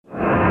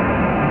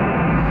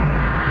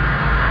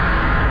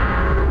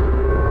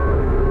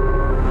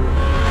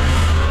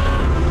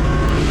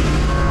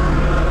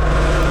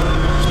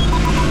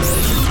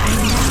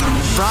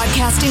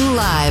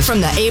live from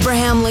the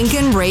Abraham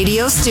Lincoln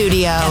Radio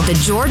Studio at the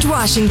George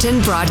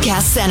Washington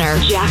Broadcast Center.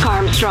 Jack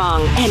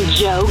Armstrong and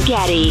Joe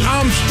Getty.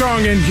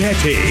 Armstrong and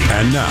Getty.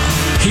 And now,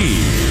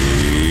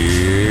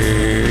 here's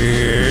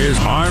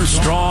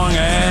Armstrong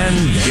and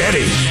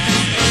Getty.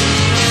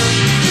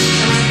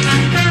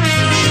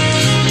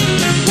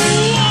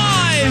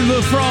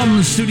 Live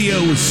from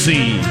Studio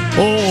C.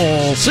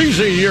 Oh,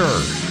 CZ here.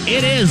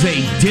 It is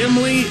a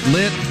dimly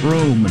lit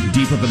room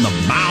deep up in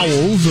the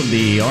bowels of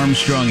the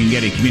Armstrong and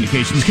Getty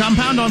Communications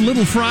compound on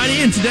Little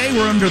Friday, and today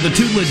we're under the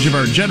tutelage of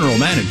our general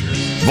manager,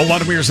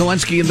 Volodymyr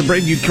Zelensky, and the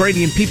brave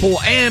Ukrainian people,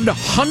 and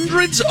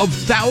hundreds of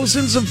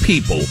thousands of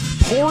people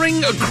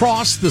pouring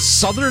across the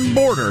southern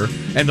border,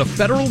 and the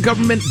federal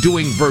government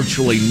doing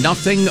virtually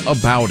nothing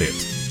about it.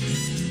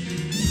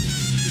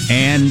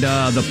 And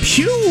the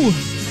Pew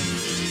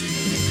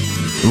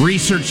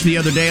research the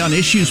other day on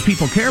issues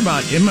people care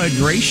about,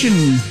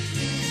 immigration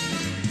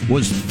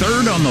was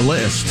third on the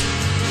list.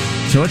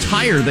 So it's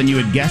higher than you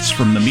would guess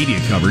from the media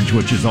coverage,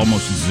 which is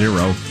almost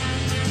zero.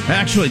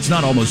 Actually, it's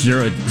not almost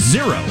zero. It's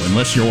zero,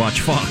 unless you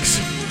watch Fox.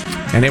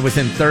 And it was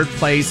in third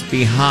place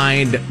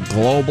behind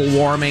global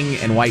warming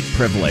and white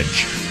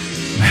privilege.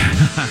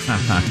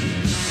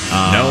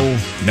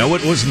 No,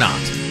 it was not.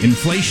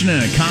 Inflation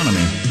and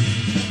economy.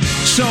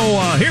 So,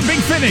 here, big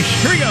finish.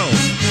 Here we go.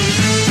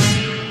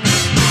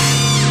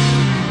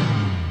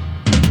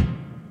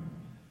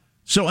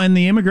 So, and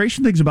the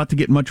immigration thing's about to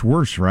get much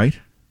worse, right?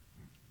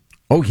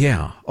 Oh,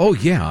 yeah.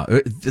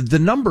 The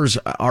numbers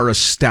are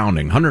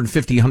astounding.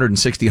 150,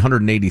 160,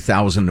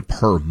 180,000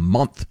 per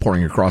month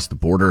pouring across the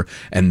border.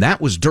 And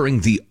that was during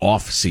the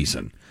off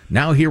season.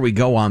 Now here we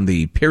go on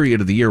the period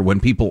of the year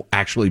when people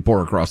actually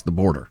pour across the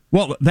border.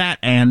 Well, that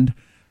and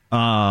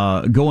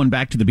going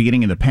back to the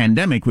beginning of the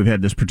pandemic, we've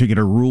had this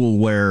particular rule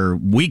where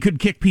we could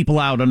kick people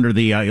out under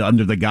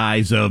the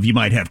guise of you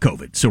might have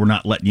COVID, so we're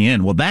not letting you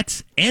in. Well,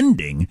 that's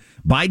ending.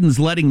 Biden's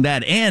letting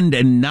that end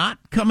and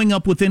not coming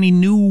up with any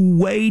new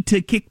way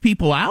to kick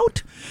people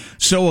out.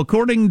 So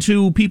according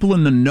to people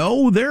in the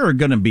know, there are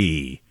going to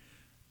be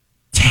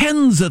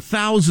tens of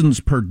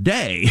thousands per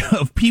day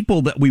of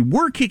people that we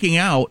were kicking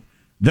out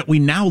that we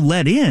now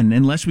let in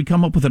unless we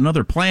come up with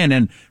another plan.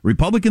 And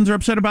Republicans are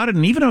upset about it,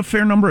 and even a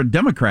fair number of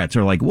Democrats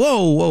are like,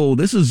 whoa,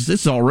 this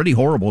is already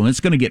horrible, and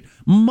it's going to get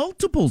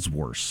multiples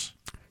worse.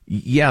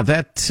 Yeah,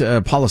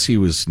 that policy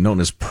was known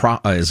as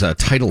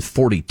Title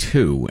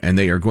 42, and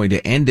they are going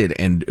to end it,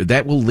 and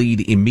that will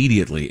lead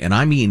immediately, and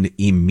I mean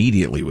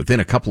immediately,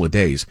 within a couple of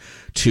days,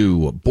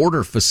 to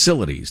border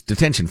facilities,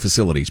 detention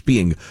facilities,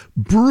 being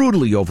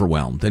brutally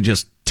overwhelmed and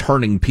just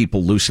turning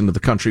people loose into the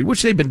country,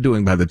 which they've been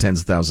doing by the tens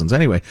of thousands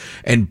anyway.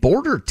 And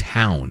border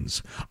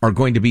towns are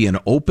going to be an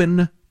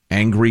open,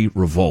 angry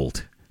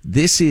revolt.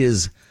 This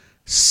is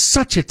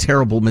such a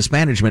terrible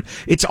mismanagement.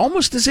 It's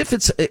almost as if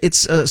it's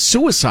a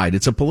suicide.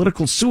 It's a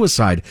political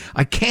suicide.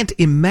 I can't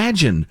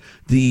imagine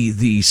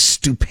the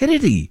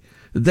stupidity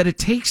that it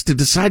takes to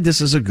decide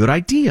this is a good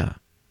idea.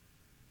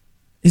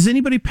 Is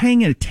anybody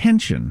paying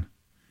attention?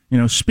 You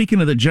know,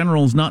 speaking of the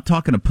generals not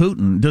talking to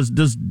Putin, does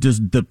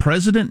the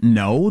president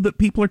know that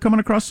people are coming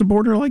across the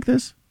border like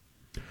this?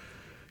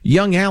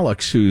 Young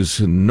Alex,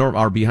 who's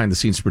our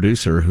behind-the-scenes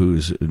producer,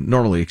 who's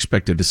normally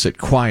expected to sit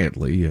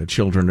quietly,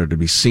 children are to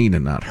be seen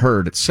and not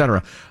heard,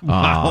 etc.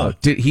 Wow.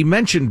 He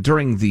mentioned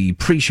during the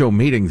pre-show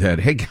meeting that,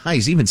 hey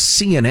guys, even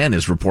CNN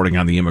is reporting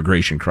on the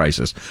immigration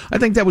crisis. I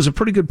think that was a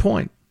pretty good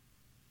point.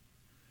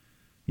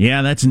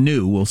 Yeah, that's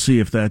new. We'll see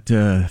if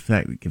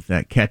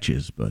that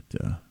catches. But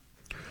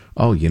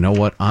oh, you know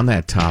what? On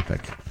that topic,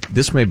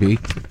 this may be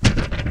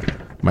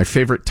my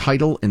favorite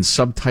title and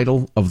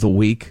subtitle of the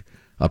week.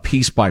 A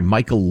piece by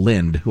Michael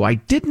Lind, who I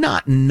did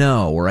not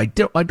know, or I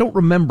don't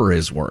remember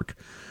his work.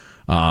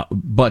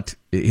 But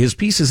his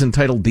piece is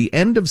entitled "The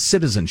End of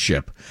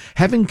Citizenship.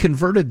 Having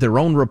converted their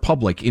own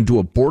republic into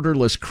a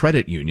borderless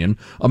credit union,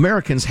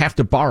 Americans have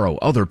to borrow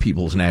other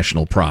people's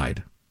national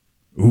pride."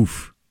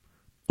 Oof.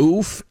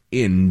 Oof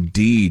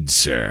indeed,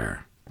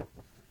 sir.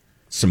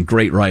 Some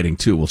great writing,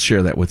 too. We'll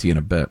share that with you in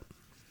a bit.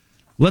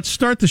 Let's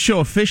start the show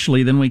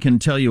officially, then we can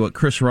tell you what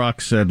Chris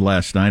Rock said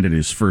last night at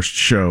his first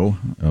show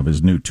of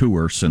his new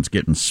tour since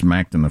getting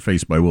smacked in the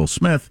face by Will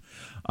Smith.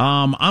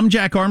 I'm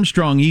Jack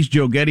Armstrong. He's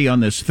Joe Getty on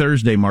this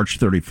Thursday, March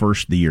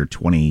 31st, the year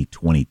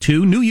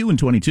 2022. New you in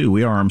 22.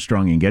 We are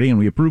Armstrong and Getty, and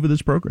we approve of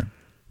this program.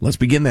 Let's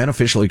begin then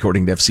officially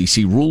according to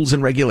FCC rules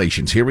and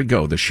regulations. Here we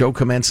go. The show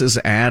commences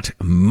at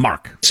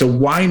Mark. So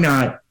why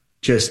not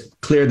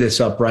just clear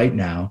this up right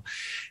now?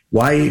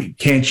 Why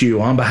can't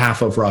you, on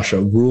behalf of Russia,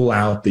 rule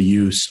out the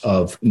use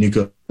of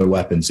nuclear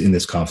weapons in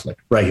this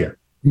conflict right here?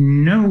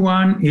 No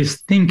one is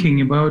thinking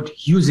about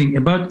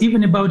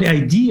even about the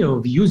idea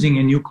of using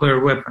a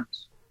nuclear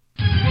weapons.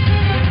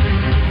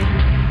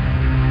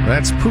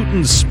 That's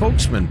Putin's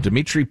spokesman,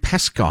 Dmitry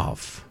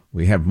Peskov.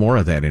 We have more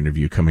of that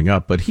interview coming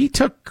up, but he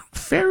took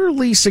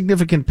fairly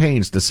significant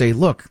pains to say,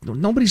 look,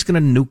 nobody's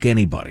going to nuke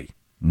anybody.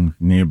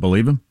 You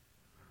believe him?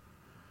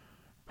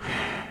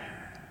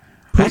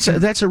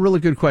 That's a really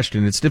good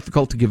question. It's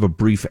difficult to give a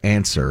brief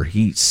answer.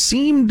 He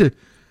seemed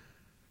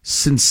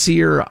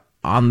sincere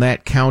on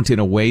that count in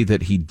a way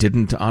that he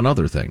didn't on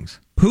other things.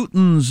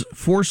 Putin's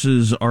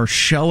forces are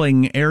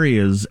shelling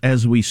areas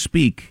as we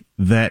speak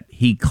that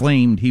he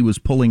claimed he was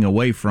pulling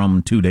away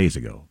from 2 days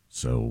ago.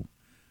 So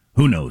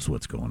who knows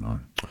what's going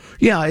on?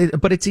 Yeah,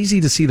 but it's easy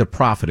to see the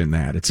profit in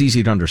that. It's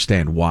easy to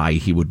understand why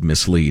he would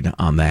mislead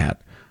on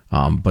that.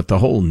 But the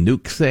whole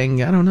nuke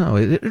thing, I don't know.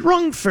 It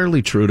rung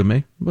fairly true to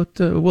me. But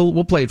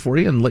we'll play it for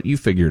you and let you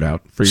figure it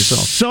out for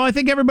yourself. So I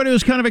think everybody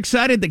was kind of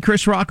excited that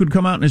Chris Rock would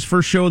come out in his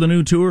first show of the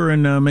new tour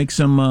and make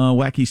some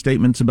wacky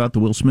statements about the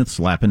Will Smith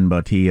slapping,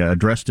 but he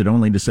addressed it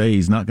only to say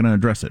he's not going to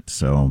address it.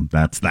 So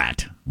that's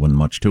that. Wasn't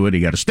much to it. He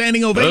got a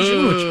standing ovation.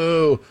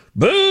 Boo!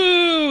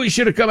 Boo! He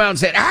should have come out and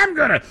said, I'm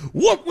going to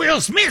whoop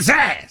Will Smith's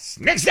ass.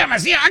 Next time I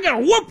see him, I'm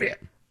going to whoop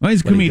it. Well,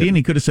 he's a comedian.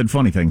 He could have said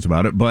funny things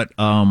about it, but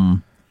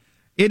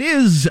it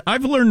is.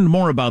 I've learned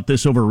more about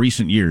this over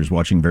recent years,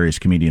 watching various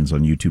comedians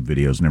on YouTube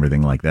videos and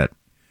everything like that.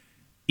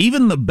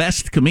 Even the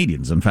best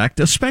comedians, in fact,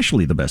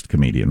 especially the best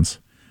comedians,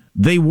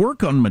 they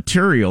work on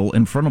material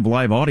in front of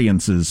live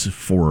audiences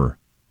for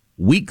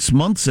weeks,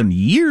 months, and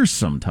years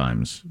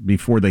sometimes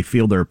before they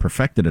feel they're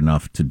perfected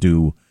enough to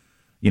do,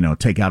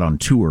 take out on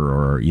tour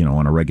or,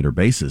 on a regular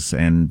basis.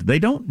 And they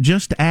don't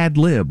just ad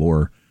lib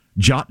or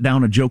jot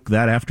down a joke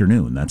that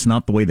afternoon. That's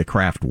not the way the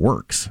craft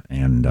works.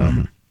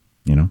 And,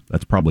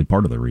 that's probably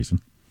part of the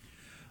reason.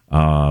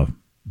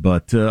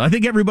 But I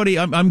think everybody,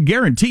 I'm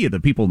guarantee you the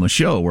people in the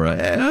show were,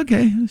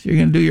 okay, so you're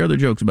going to do your other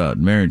jokes about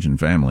marriage and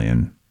family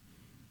and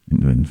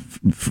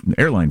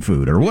airline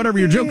food or whatever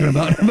you're joking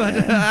about.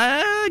 But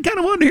I kind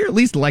of wanted to hear at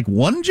least like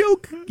one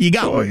joke. You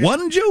got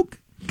one joke?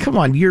 Come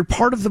on, you're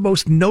part of the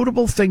most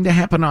notable thing to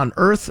happen on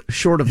Earth,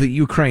 short of the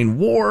Ukraine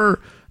war.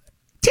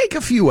 Take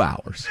a few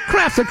hours.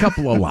 Craft a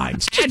couple of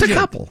lines. Just a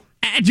couple.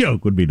 A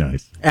joke would be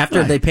nice.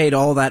 After they paid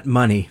all that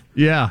money.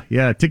 Yeah.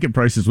 Ticket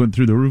prices went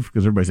through the roof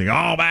because everybody's saying,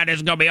 oh, man, this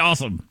is going to be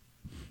awesome.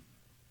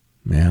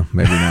 Yeah,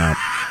 maybe not.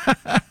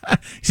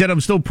 He said, I'm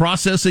still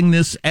processing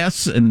this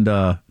S, and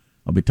I'll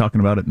be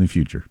talking about it in the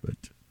future. But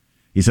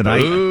he said, I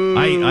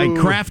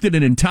crafted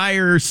an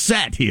entire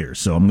set here,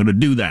 so I'm going to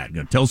do that. I'm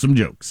going to tell some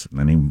jokes. And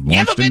then he you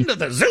ever been to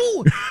the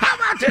zoo? How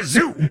about the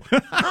zoo?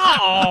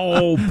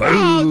 Oh, boo.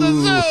 Oh, the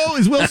zoo.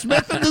 Is Will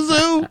Smith in the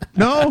zoo?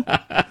 No?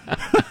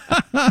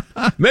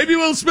 Maybe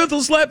Will Smith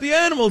will slap the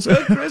animals,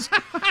 huh, Chris?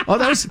 Oh,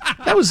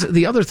 that was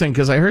the other thing,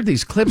 because I heard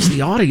these clips.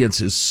 The audience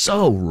is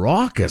so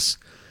raucous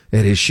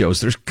at his shows.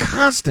 There's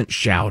constant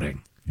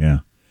shouting. Yeah.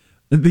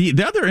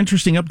 The other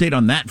interesting update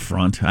on that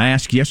front, I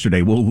asked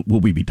yesterday, will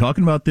we be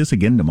talking about this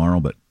again tomorrow?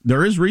 But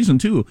there is reason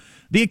to.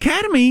 The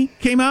Academy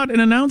came out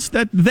and announced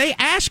that they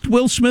asked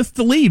Will Smith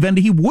to leave, and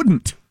he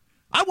wouldn't.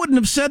 I wouldn't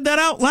have said that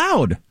out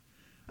loud.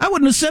 I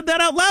wouldn't have said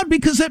that out loud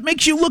because that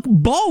makes you look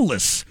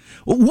ballless.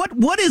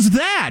 What is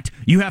that?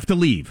 You have to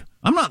leave.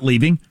 I'm not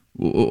leaving.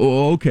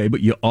 Okay, but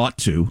you ought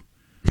to.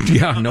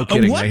 Yeah, no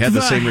kidding. They had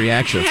the same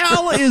reaction. What the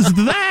hell is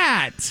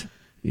that?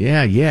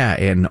 Yeah.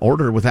 An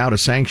order without a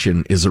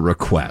sanction is a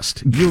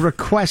request. You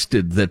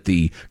requested that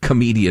the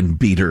comedian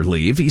beater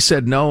leave. He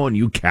said no, and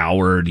you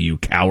coward, you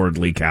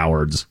cowardly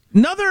cowards.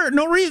 No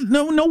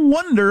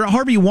wonder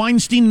Harvey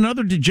Weinstein and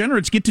other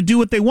degenerates get to do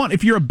what they want.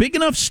 If you're a big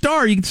enough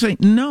star, you can say,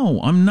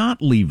 no, I'm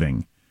not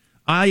leaving.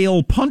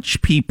 I'll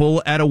punch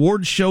people at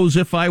award shows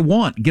if I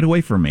want. Get away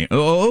from me.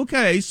 Oh,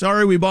 okay,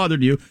 sorry we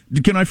bothered you.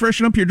 Can I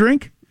freshen up your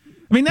drink?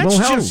 I mean, that's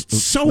just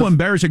so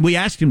embarrassing. We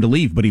asked him to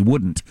leave, but he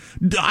wouldn't.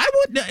 Do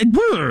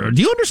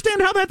you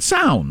understand how that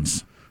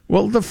sounds?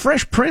 Well, the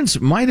Fresh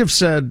Prince might have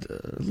said,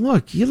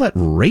 look, you let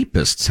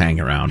rapists hang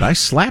around. I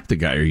slapped a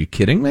guy. Are you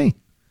kidding me?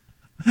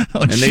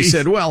 Oh, and they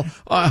said, Yeah,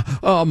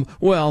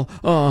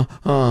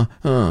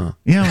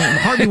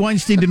 Harvey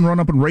Weinstein didn't run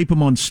up and rape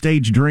him on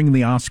stage during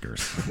the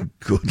Oscars.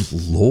 Good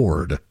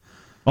Lord.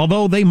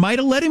 Although they might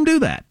have let him do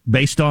that,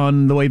 based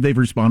on the way they've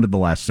responded the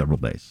last several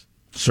days.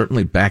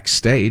 Certainly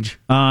backstage.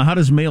 How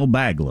does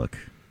Mailbag look?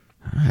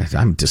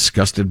 I'm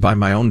disgusted by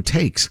my own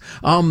takes.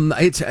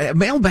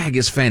 Mailbag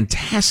is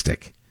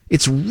fantastic.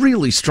 It's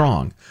really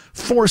strong.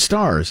 4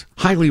 stars.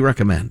 Highly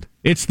recommend.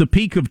 It's the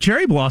peak of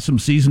cherry blossom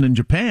season in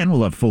Japan.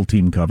 We'll have full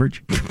team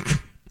coverage.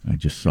 I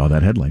just saw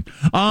that headline.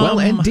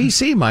 And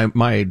D.C.,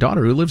 my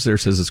daughter who lives there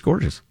says it's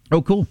gorgeous.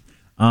 Oh, cool.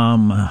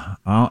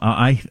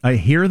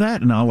 I hear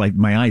that, and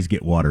my eyes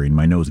get watery and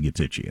my nose gets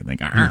itchy. I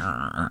think,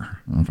 I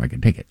don't know if I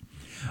can take it.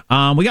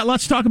 We got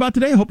lots to talk about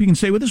today. I hope you can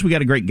stay with us. We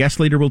got a great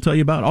guest leader we'll tell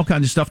you about. All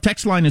kinds of stuff.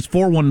 Text line is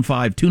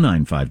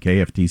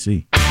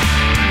 415-295-KFTC.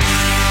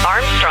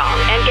 Armstrong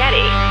and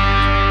Getty.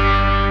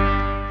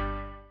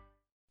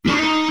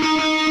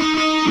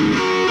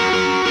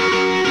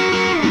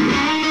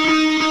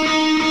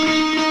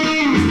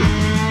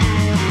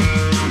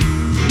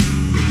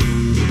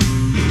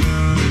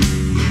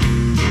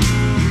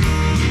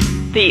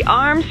 The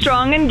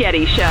Armstrong and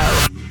Getty Show.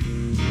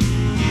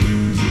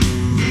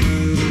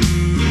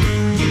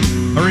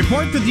 A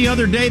report that the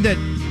other day that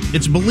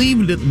it's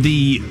believed that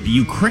the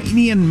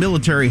Ukrainian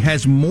military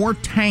has more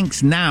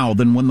tanks now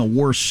than when the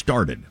war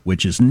started,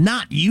 which is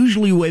not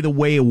usually the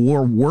way a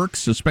war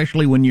works,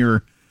 especially when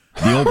you're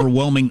the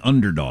overwhelming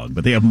underdog.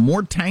 But they have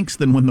more tanks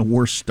than when the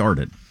war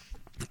started.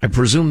 I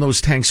presume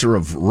those tanks are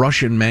of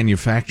Russian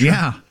manufacture.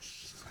 Yeah.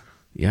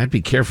 Yeah, I'd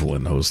be careful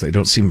in those. They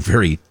don't seem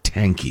very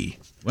tanky.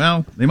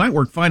 Well, they might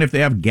work fine if they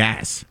have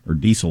gas or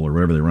diesel or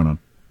whatever they run on.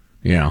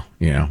 Yeah.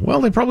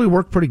 Well, they probably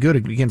work pretty good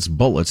against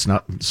bullets,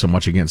 not so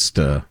much against,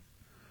 the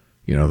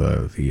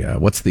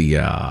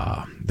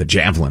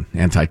Javelin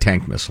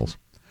anti-tank missiles.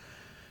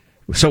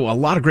 So a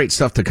lot of great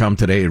stuff to come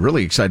today.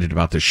 Really excited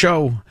about the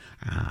show.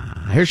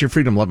 Here's your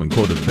freedom-loving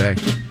quote of the day.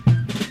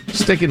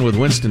 Sticking with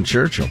Winston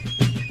Churchill.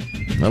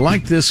 I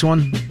like this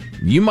one.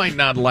 You might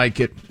not like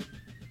it.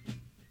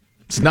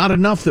 It's not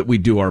enough that we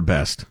do our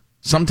best.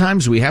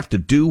 Sometimes we have to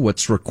do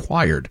what's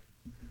required.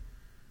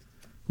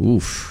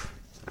 Oof.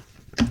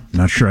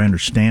 Not sure I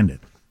understand it.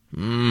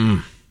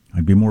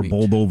 I'd be more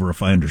bowled over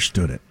if I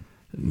understood it.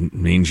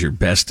 Means your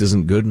best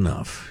isn't good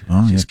enough.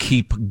 Oh, Just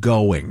keep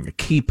going.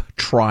 Keep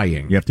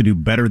trying. You have to do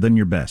better than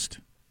your best.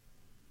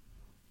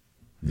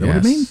 Is that what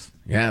it means?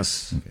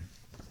 Yes. Okay.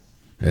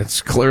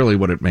 That's clearly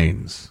what it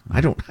means.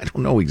 I don't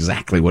know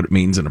exactly what it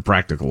means in a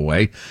practical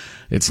way.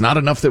 It's not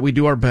enough that we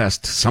do our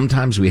best.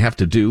 Sometimes we have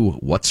to do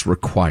what's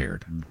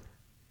required.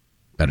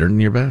 Better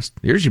than your best.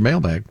 Here's your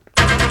mailbag.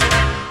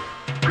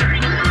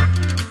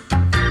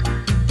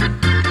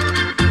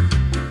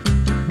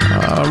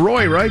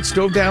 Roy writes,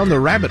 dove down the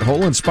rabbit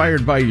hole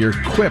inspired by your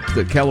quip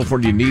that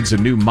California needs a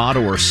new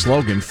motto or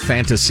slogan,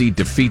 fantasy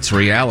defeats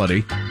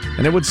reality.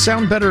 And it would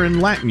sound better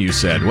in Latin, you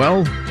said.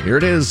 Well, here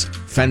it is.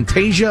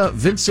 Fantasia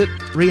vincit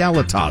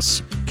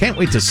realitas. Can't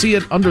wait to see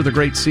it under the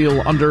Great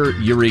Seal, under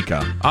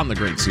Eureka. On the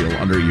Great Seal,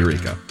 under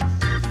Eureka.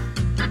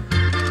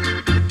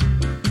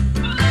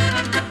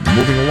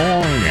 Moving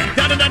along.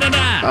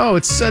 Oh,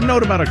 it's a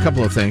note about a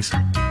couple of things.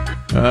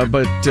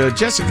 But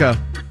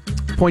Jessica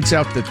points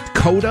out that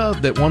Coda,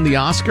 that won the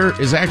Oscar,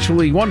 is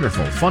actually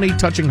wonderful. Funny,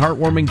 touching,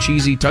 heartwarming,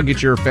 cheesy, tug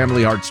at your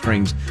family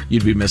heartstrings.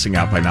 You'd be missing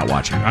out by not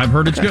watching it. I've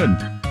heard it's good.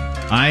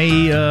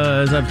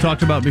 As I've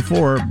talked about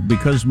before,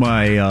 because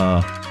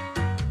my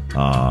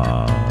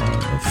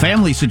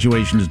family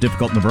situation is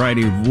difficult in a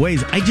variety of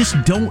ways, I just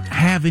don't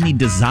have any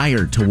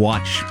desire to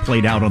watch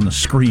played out on the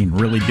screen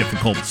really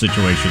difficult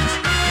situations.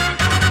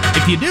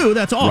 If you do,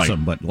 that's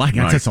awesome, but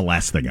that's the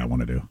last thing I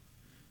want to do.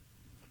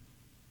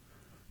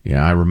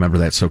 Yeah, I remember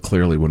that so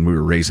clearly when we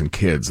were raising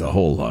kids, the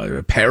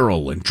whole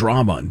peril and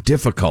drama and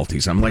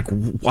difficulties. I'm like,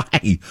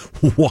 why?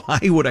 Why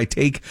would I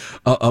take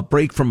a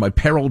break from my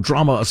peril,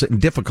 drama, and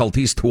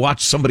difficulties to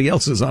watch somebody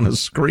else's on a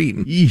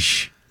screen?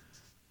 Yeesh.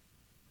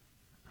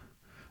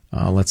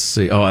 Let's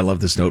see. Oh, I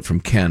love this note from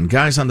Ken.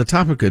 Guys, on the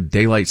topic of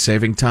daylight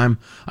saving time,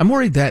 I'm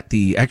worried that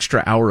the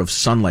extra hour of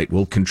sunlight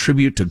will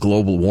contribute to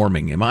global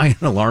warming. Am I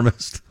an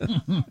alarmist?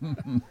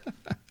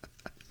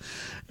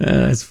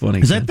 That's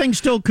funny. Is that thing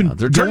still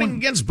they're turning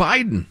against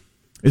Biden.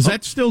 Is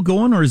that still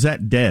going, or is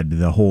that dead,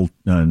 the whole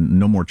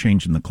no more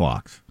changing the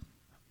clocks?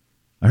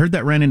 I heard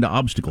that ran into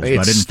obstacles, but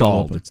I didn't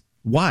follow up.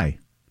 Why?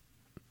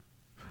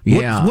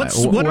 Yeah.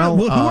 Who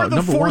are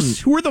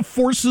the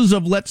forces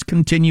of let's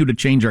continue to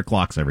change our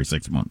clocks every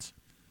 6 months?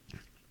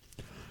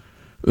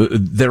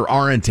 There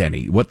aren't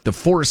any. What the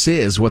force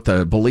is, what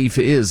the belief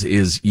is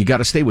you got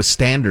to stay with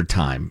standard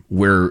time,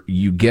 where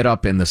you get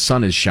up and the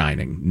sun is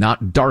shining,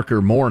 not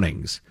darker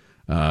mornings.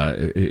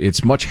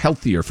 It's much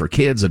healthier for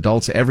kids,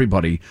 adults,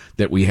 everybody,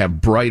 that we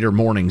have brighter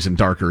mornings and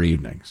darker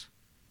evenings.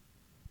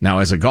 Now,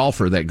 as a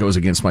golfer, that goes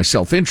against my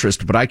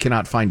self-interest, but I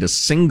cannot find a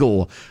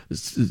single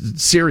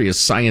serious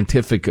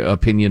scientific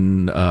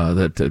opinion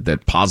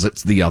that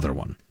posits the other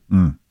one.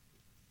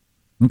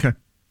 Okay.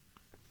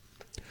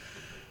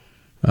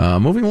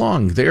 Moving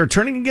along, they are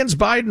turning against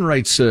Biden,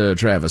 writes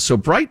Travis. So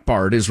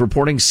Breitbart is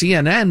reporting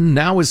CNN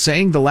now is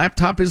saying the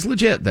laptop is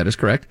legit. That is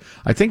correct.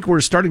 I think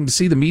we're starting to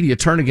see the media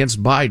turn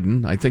against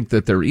Biden. I think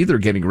that they're either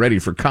getting ready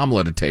for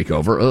Kamala to take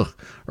over,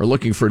 or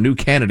looking for a new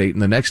candidate in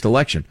the next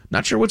election.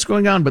 Not sure what's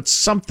going on, but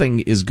something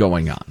is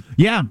going on.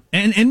 Yeah,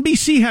 and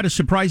NBC had a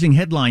surprising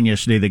headline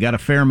yesterday. They got a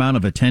fair amount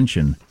of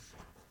attention.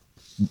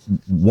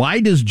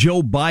 Why does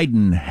Joe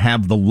Biden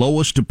have the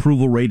lowest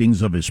approval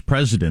ratings of his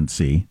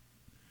presidency?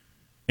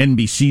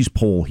 NBC's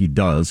poll, he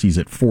does. He's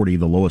at 40,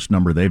 the lowest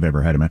number they've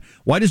ever had him at.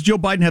 Why does Joe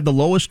Biden have the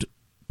lowest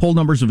poll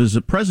numbers of his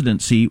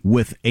presidency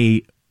with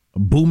a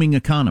booming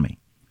economy?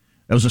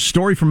 That was a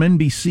story from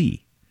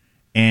NBC.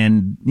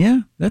 And,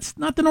 yeah, that's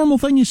not the normal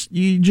thing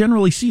you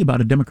generally see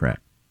about a Democrat.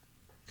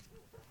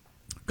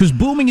 Because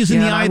booming is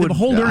in the eye of the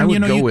beholder. And,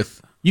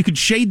 you could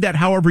shade that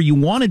however you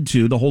wanted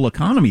to, the whole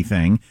economy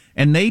thing.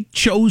 And they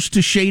chose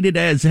to shade it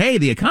as, hey,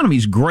 the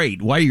economy's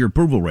great. Why are your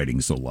approval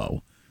ratings so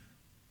low?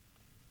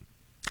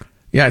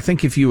 Yeah, I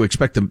think if you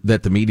expect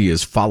that the media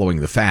is following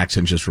the facts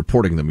and just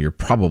reporting them, you're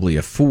probably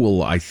a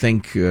fool. I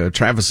think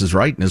Travis is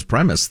right in his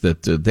premise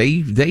that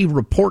they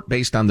report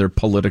based on their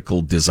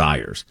political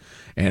desires,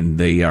 and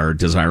they are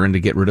desiring to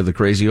get rid of the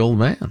crazy old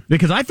man.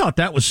 Because I thought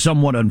that was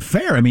somewhat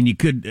unfair. I mean,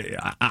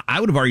 I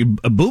would have argued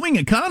a booming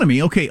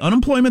economy. Okay,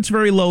 unemployment's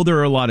very low. There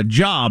are a lot of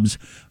jobs.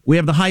 We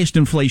have the highest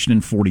inflation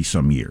in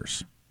 40-some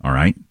years. All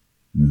right,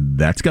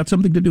 that's got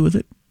something to do with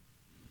it.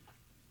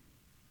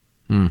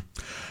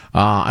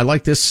 I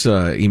like this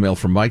email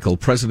from Michael.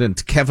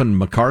 President Kevin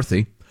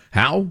McCarthy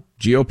How?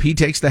 GOP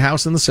takes the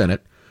House and the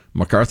Senate.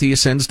 McCarthy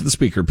ascends to the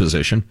speaker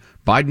position.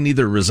 Biden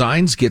either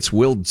resigns, gets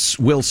Will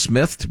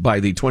Smithed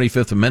by the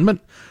 25th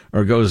Amendment,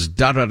 or goes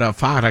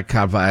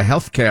da-da-da-fa-da-ka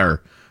health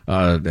care,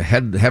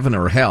 heaven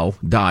or hell,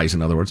 dies,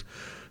 in other words.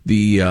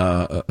 He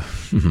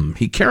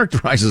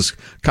characterizes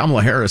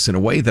Kamala Harris in a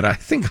way that I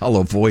think I'll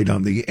avoid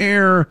on the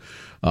air.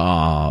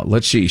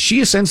 Let's see. She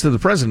ascends to the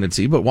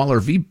presidency, but while her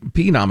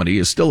VP nominee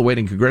is still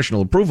awaiting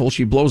congressional approval,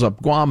 she blows up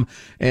Guam,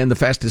 and the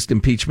fastest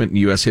impeachment in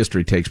U.S.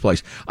 history takes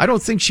place. I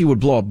don't think she would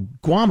blow up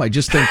Guam. I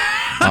just think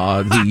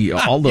all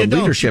the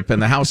leadership in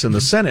the House and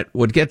the Senate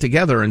would get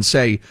together and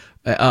say,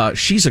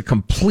 she's a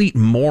complete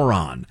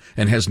moron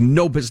and has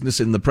no business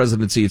in the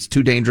presidency. It's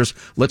too dangerous.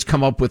 Let's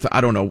come up with, I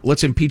don't know,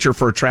 let's impeach her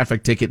for a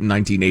traffic ticket in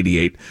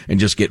 1988 and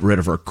just get rid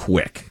of her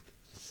quick.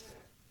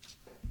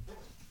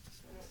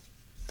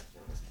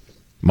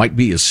 Might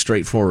be as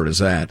straightforward as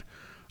that.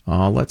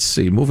 Let's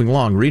see. Moving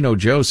along, Reno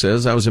Joe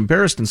says, I was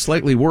embarrassed and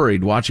slightly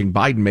worried watching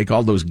Biden make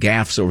all those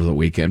gaffes over the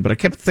weekend, but I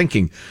kept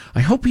thinking,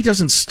 I hope he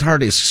doesn't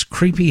start his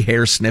creepy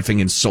hair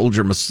sniffing and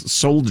shoulder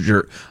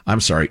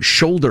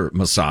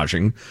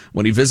massaging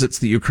when he visits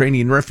the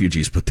Ukrainian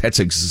refugees. But that's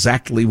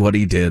exactly what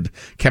he did.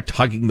 Kept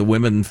hugging the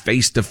women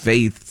face to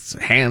face,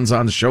 hands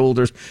on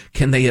shoulders.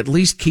 Can they at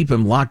least keep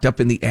him locked up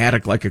in the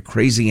attic like a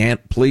crazy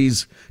ant,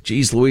 please?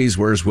 Geez Louise,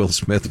 where's Will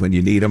Smith when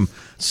you need him?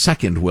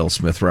 Second Will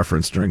Smith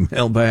reference during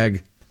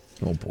mailbag.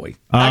 Oh, boy.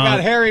 I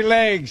got hairy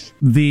legs.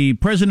 The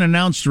president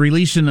announced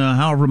releasing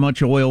however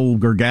much oil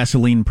or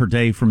gasoline per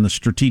day from the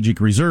strategic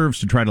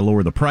reserves to try to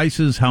lower the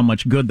prices. How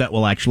much good that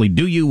will actually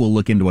do you, we'll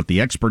look into what the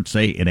experts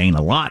say. It ain't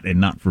a lot and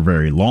not for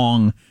very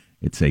long.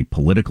 It's a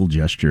political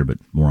gesture, but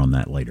more on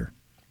that later.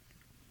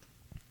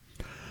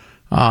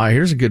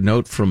 Here's a good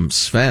note from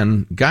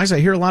Sven. Guys, I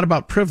hear a lot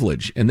about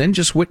privilege, and then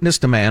just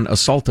witnessed a man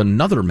assault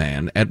another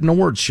man at an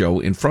awards show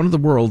in front of the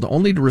world,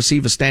 only to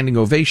receive a standing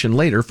ovation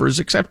later for his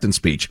acceptance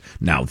speech.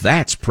 Now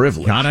that's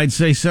privilege. God, I'd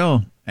say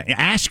so.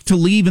 Asked to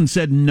leave and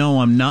said, no,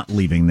 I'm not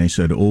leaving. They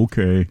said,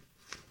 okay,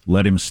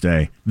 let him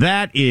stay.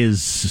 That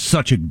is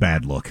such a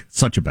bad look.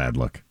 Such a bad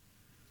look.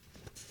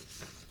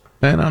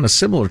 And on a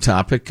similar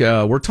topic,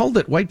 we're told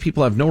that white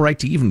people have no right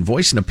to even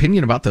voice an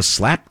opinion about the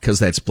slap because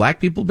that's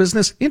black people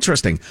business.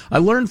 Interesting. I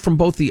learned from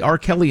both the R.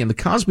 Kelly and the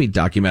Cosby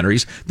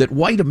documentaries that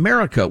white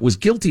America was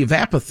guilty of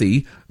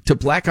apathy to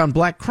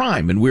black-on-black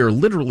crime, and we are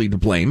literally to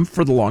blame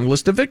for the long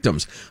list of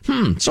victims.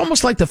 It's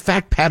almost like the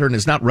fact pattern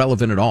is not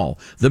relevant at all.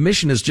 The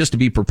mission is just to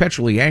be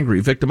perpetually angry,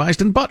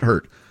 victimized, and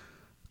butthurt.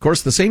 Of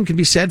course, the same can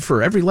be said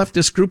for every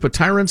leftist group of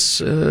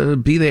tyrants,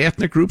 be they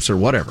ethnic groups or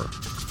whatever.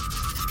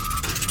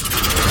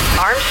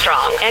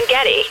 Armstrong and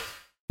Getty.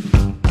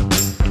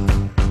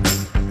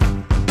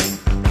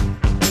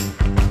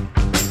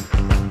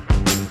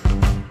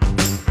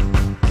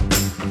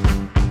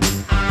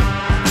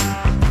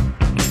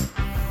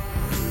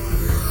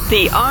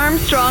 The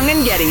Armstrong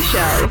and Getty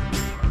Show.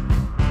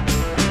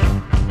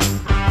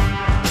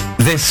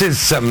 This is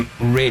some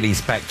really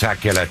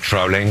spectacular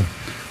trolling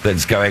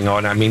that's going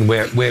on. I mean,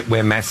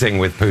 we're messing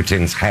with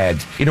Putin's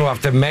head. You know,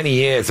 after many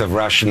years of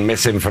Russian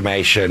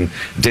misinformation,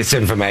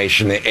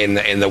 disinformation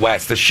in the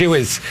West, the shoe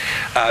is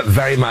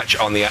very much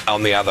on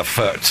the other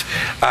foot.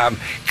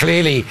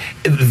 Clearly,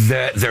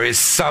 there is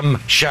some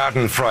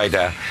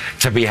Schadenfreude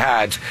to be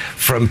had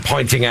from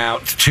pointing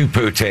out to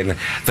Putin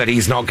that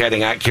he's not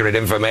getting accurate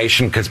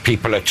information because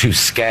people are too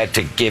scared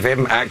to give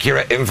him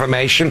accurate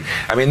information.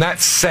 I mean,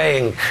 that's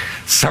saying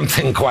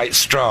something quite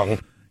strong.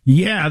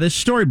 Yeah, this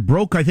story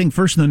broke, I think,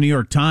 first in the New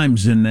York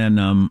Times and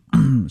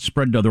then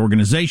spread to other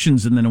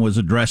organizations, and then it was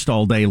addressed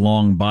all day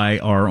long by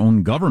our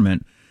own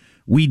government.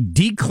 We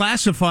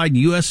declassified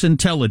U.S.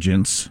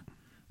 intelligence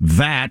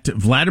that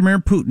Vladimir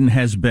Putin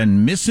has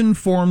been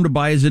misinformed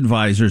by his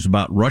advisors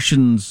about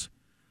Russians'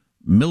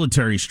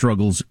 military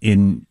struggles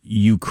in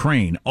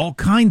Ukraine. All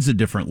kinds of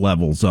different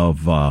levels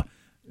of,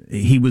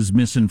 he was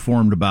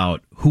misinformed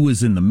about who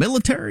is in the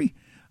military,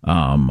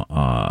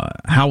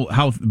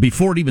 how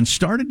before it even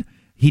started.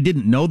 He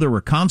didn't know there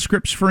were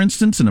conscripts, for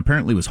instance, and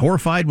apparently was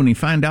horrified when he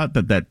found out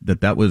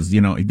that was,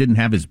 you know, he didn't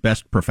have his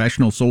best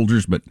professional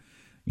soldiers, but,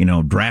 you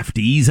know,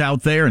 draftees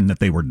out there and that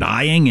they were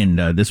dying, and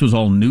this was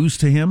all news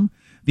to him.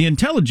 The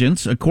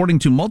intelligence, according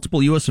to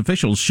multiple U.S.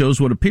 officials,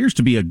 shows what appears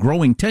to be a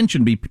growing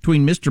tension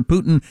between Mr.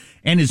 Putin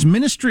and his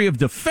Ministry of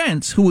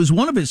Defense, who is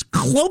one of his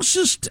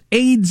closest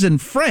aides and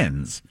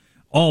friends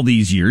all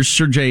these years,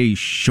 Sergei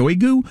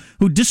Shoigu,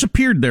 who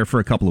disappeared there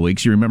for a couple of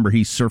weeks. You remember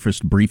he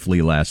surfaced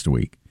briefly last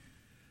week.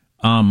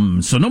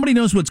 So nobody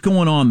knows what's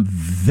going on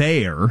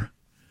there.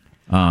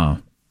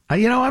 I'm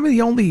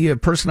the only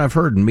person I've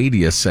heard in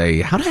media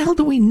say, how the hell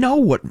do we know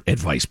what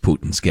advice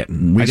Putin's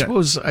getting? I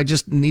suppose I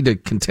just need to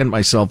content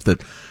myself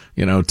that,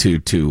 you know,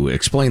 to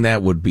explain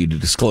that would be to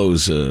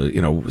disclose,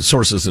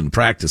 sources and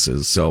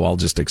practices. So I'll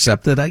just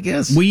accept it, I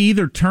guess. We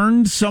either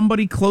turned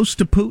somebody close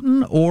to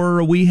Putin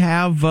or we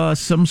have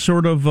some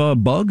sort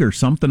of bug or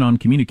something on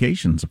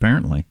communications,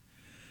 apparently.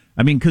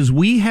 I mean, because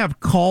we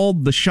have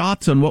called the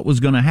shots on what was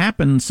going to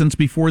happen since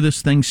before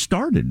this thing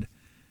started.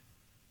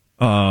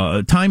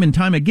 time and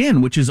time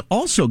again, which has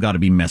also got to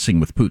be messing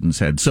with Putin's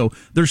head. So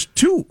there's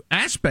two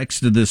aspects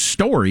to this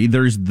story.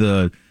 There's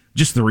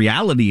just the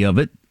reality of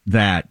it,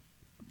 that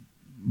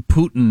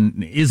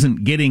Putin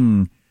isn't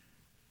getting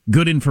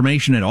good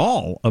information at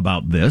all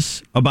about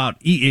this.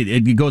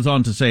 It goes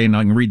on to say, and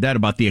I can read that,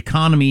 about the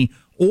economy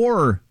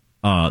or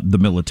the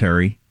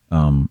military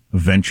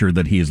venture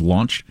that he has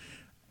launched,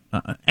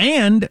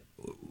 and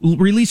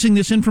releasing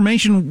this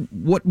information.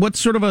 What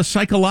sort of a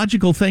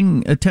psychological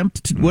thing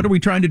what are we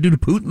trying to do to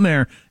Putin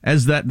there?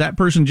 As that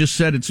person just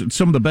said, it's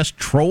some of the best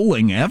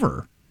trolling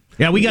ever.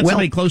 Yeah, we got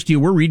somebody close to you.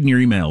 We're reading your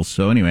emails.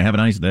 So anyway, have a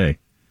nice day.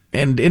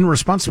 And in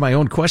response to my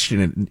own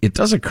question, it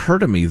does occur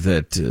to me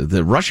that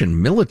the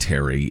Russian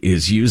military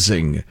is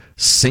using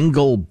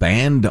single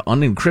band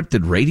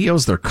unencrypted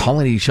radios. They're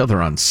calling each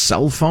other on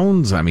cell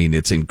phones. I mean,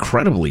 it's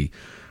incredibly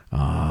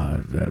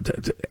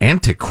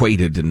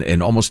antiquated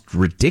and almost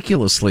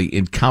ridiculously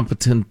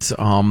incompetent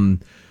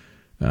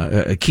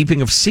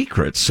keeping of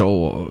secrets.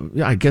 So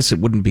I guess it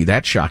wouldn't be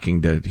that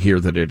shocking to hear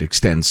that it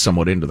extends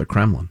somewhat into the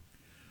Kremlin.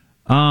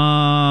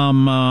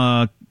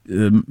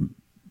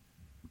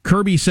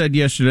 Kirby said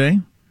yesterday,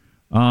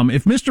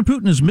 if Mr.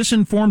 Putin is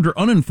misinformed or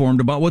uninformed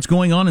about what's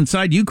going on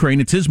inside Ukraine,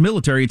 it's his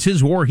military, it's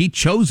his war, he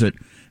chose it.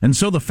 And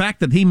so the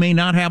fact that he may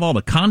not have all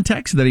the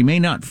context, that he may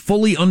not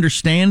fully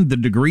understand the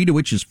degree to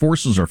which his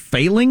forces are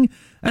failing,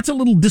 that's a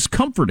little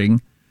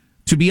discomforting,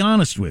 to be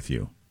honest with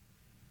you.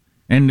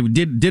 And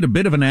did a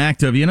bit of an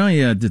act of,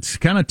 it's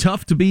kind of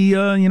tough to be,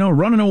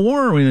 running a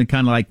war.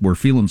 Kind of like, we're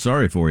feeling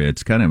sorry for you.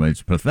 It's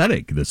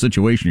pathetic, the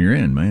situation you're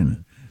in,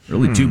 man.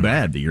 Really too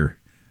bad that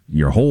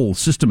your whole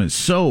system is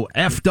so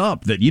effed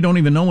up that you don't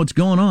even know what's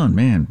going on,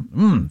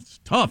 man. It's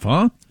tough,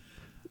 huh?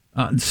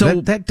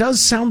 So that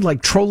does sound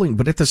like trolling,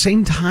 but at the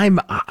same time,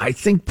 I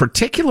think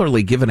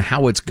particularly given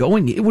how it's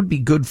going, it would be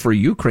good for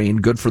Ukraine,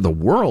 good for the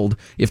world,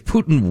 if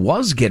Putin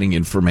was getting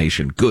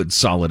information, good,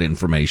 solid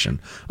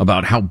information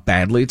about how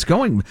badly it's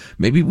going.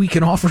 Maybe we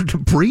can offer to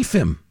brief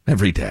him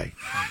every day.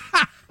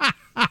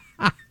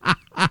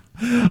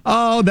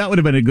 Oh, that would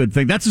have been a good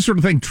thing. That's the sort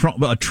of thing,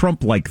 a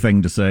Trump-like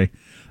thing to say.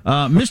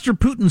 Mr.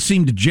 Putin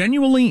seemed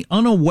genuinely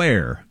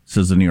unaware,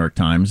 says the New York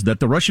Times, that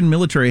the Russian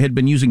military had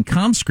been using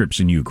conscripts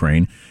in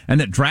Ukraine and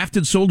that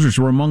drafted soldiers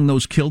were among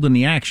those killed in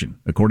the action,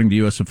 according to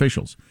U.S.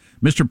 officials.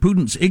 Mr.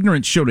 Putin's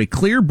ignorance showed a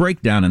clear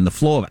breakdown in the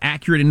flow of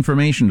accurate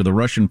information to the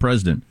Russian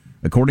president,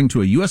 according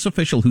to a U.S.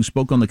 official who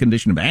spoke on the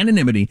condition of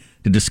anonymity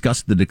to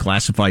discuss the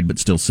declassified but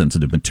still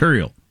sensitive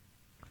material.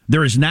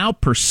 There is now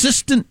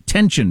persistent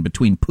tension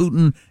between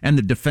Putin and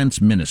the defense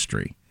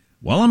ministry.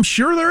 Well, I'm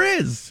sure there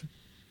is.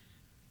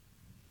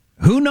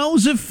 Who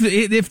knows if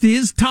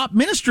his top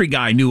ministry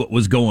guy knew what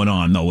was going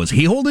on, though? Was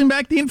he holding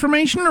back the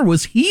information, or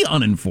was he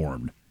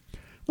uninformed?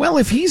 Well,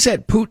 if he's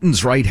at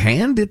Putin's right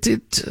hand,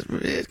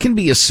 it can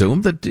be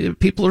assumed that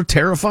people are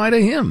terrified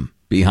of him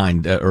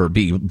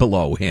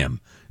below him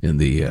in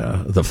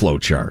the flow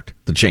chart,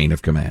 the chain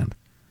of command.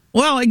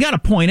 Well, I got to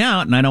point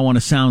out, and I don't want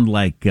to sound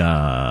like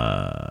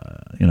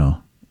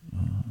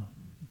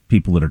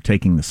people that are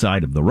taking the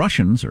side of the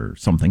Russians or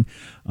something,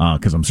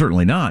 because I'm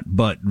certainly not.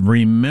 But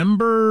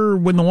remember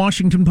when the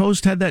Washington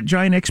Post had that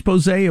giant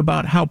expose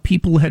about how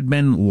people had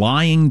been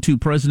lying to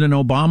President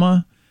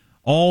Obama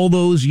all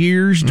those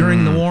years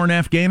during the war in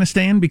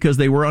Afghanistan because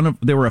they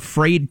were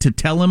afraid to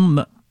tell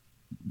him.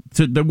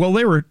 They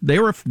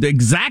were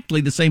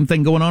exactly the same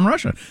thing going on in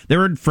Russia. They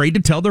were afraid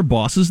to tell their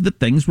bosses that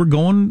things were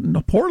going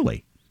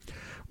poorly.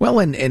 Well,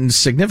 and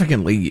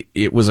significantly,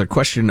 it was a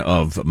question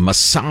of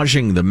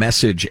massaging the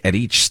message at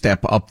each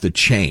step up the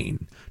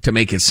chain to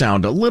make it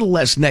sound a little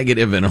less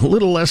negative and a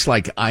little less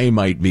like I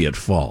might be at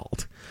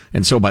fault.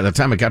 And so by the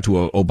time it got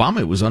to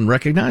Obama, it was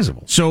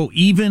unrecognizable. So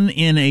even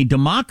in a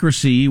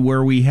democracy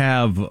where we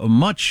have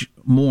much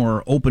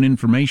more open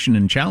information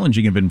and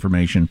challenging of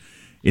information,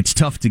 it's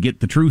tough to get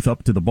the truth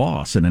up to the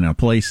boss. And in a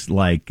place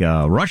like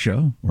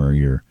Russia, where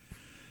you're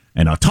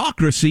an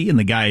autocracy and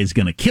the guy is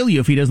going to kill you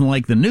if he doesn't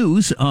like the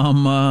news,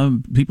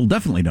 people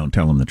definitely don't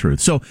tell him the truth.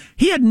 So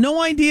he had no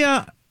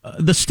idea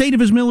the state of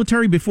his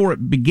military before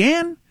it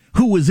began,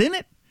 who was in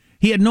it.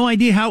 He had no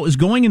idea how it was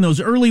going in those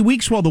early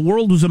weeks while the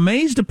world was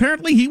amazed.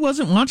 Apparently, he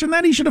wasn't watching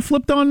that. He should have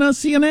flipped on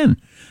CNN.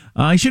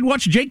 He should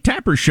watch Jake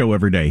Tapper's show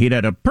every day. He'd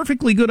had a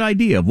perfectly good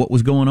idea of what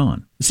was going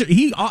on. So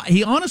he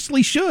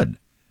honestly should.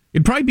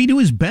 It'd probably be to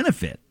his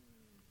benefit.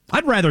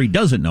 I'd rather he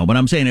doesn't know, but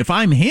I'm saying if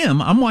I'm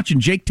him, I'm watching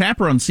Jake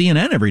Tapper on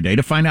CNN every day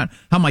to find out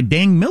how my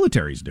dang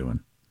military's doing.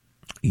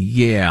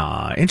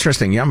 Yeah,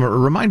 interesting. Yeah, I'm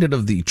reminded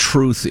of the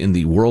truth in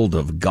the world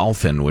of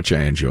golfing, which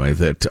I enjoy,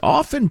 that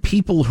often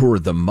people who are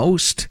the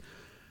most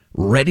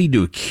ready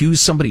to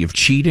accuse somebody of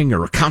cheating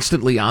or are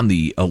constantly on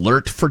the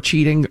alert for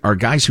cheating are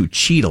guys who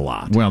cheat a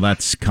lot. Well,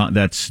 that's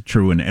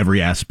true in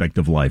every aspect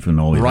of life and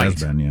always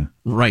has been, yeah.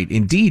 Right,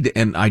 indeed.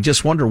 And I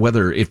just wonder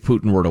whether if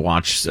Putin were to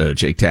watch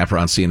Jake Tapper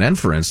on CNN,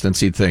 for instance,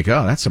 he'd think,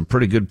 oh, that's some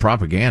pretty good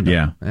propaganda.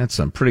 Yeah. That's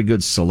some pretty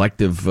good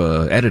selective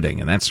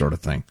editing and that sort of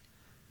thing.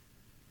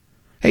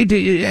 Hey,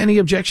 any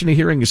objection to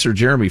hearing Sir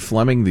Jeremy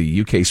Fleming,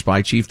 the UK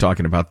spy chief,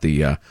 talking about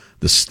the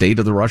state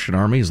of the Russian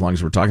army, as long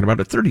as we're talking about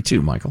it?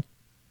 32, Michael.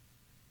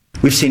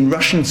 We've seen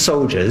Russian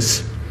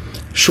soldiers,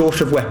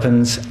 short of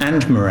weapons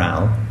and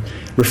morale,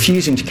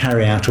 refusing to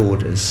carry out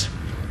orders,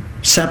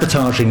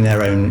 sabotaging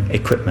their own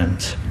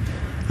equipment,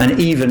 and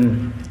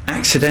even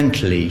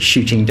accidentally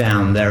shooting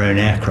down their own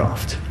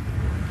aircraft.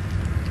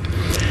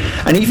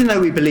 And even though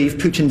we believe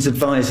Putin's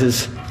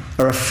advisors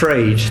are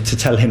afraid to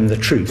tell him the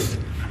truth,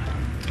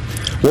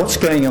 what's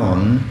going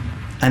on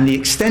and the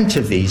extent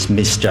of these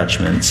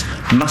misjudgments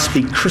must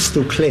be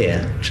crystal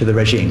clear to the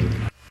regime.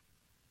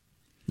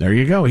 There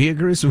you go. He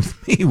agrees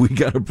with me. We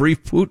got to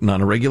brief Putin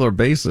on a regular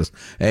basis.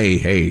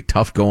 Hey,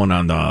 tough going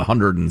on the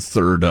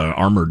 103rd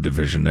Armored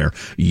Division there.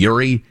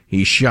 Yuri,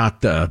 he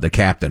shot the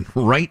captain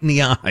right in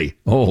the eye.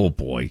 Oh,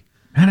 boy.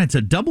 And it's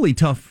a doubly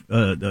tough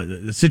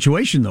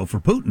situation, though, for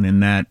Putin in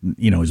that,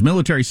 his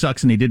military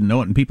sucks and he didn't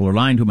know it and people are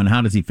lying to him. And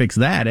how does he fix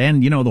that?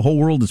 And, the whole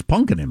world is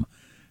punking him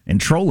and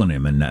trolling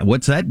him. And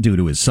what's that do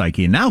to his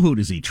psyche? And now who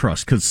does he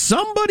trust? Because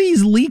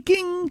somebody's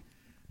leaking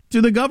to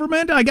the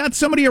government. I got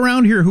somebody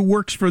around here who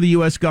works for the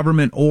U.S.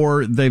 government,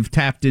 or they've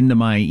tapped into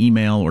my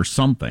email or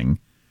something.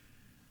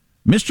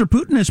 Mr.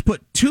 Putin has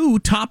put 2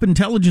 top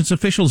intelligence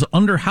officials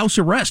under house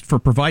arrest for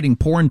providing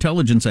poor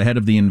intelligence ahead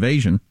of the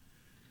invasion.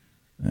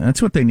 That's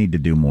what they need to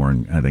do more,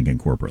 I think, in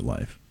corporate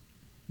life.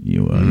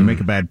 You make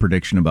a bad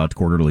prediction about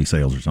quarterly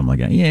sales or something like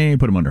that. Yeah, you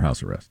put them under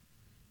house arrest.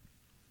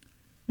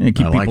 And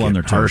keep people on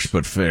their toes. Harsh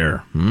but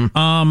fair.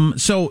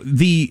 So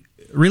the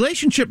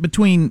relationship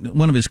between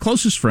one of his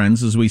closest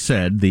friends, as we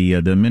said, the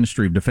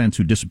Ministry of Defense,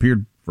 who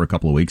disappeared for a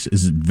couple of weeks,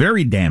 is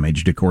very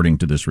damaged, according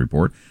to this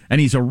report.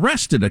 And he's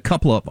arrested a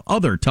couple of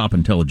other top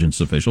intelligence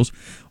officials.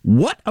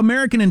 What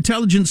American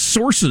intelligence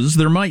sources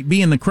there might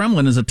be in the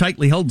Kremlin is a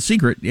tightly held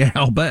secret. Yeah,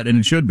 I'll bet, and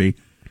it should be.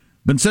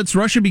 But since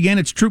Russia began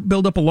its troop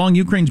buildup along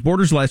Ukraine's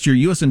borders last year,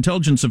 U.S.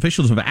 intelligence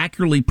officials have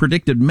accurately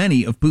predicted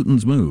many of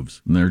Putin's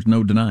moves. And there's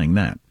no denying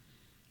that.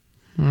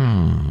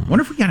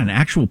 Wonder if we got an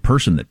actual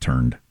person that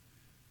turned.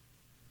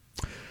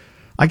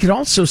 I could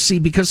also see,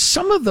 because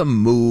some of the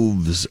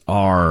moves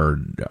are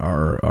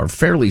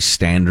fairly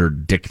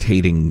standard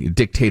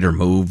dictator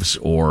moves,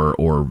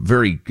 or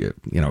very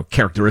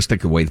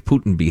characteristic of the way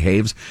Putin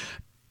behaves.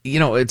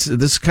 This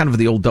is kind of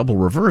the old double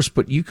reverse,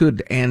 but you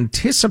could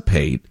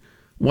anticipate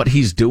what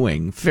he's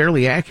doing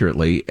fairly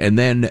accurately and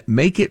then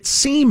make it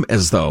seem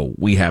as though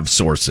we have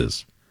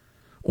sources,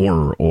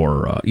 or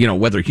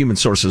whether human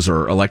sources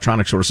or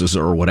electronic sources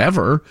or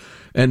whatever,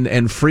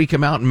 and freak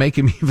him out and make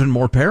him even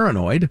more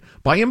paranoid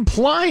by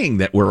implying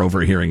that we're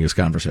overhearing his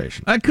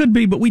conversation. That could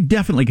be, but we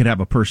definitely could have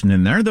a person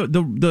in there.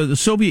 The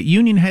Soviet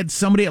Union had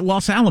somebody at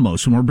Los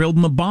Alamos when we're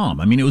building the bomb.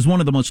 I mean, it was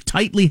one of the most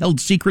tightly held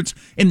secrets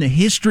in the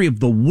history of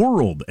the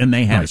world, and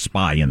they had a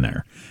spy in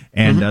there.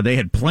 And they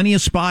had plenty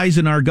of spies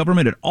in our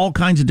government at all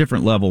kinds of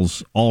different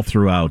levels all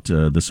throughout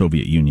the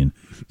Soviet Union.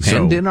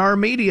 And in our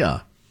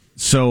media.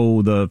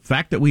 So the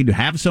fact that we'd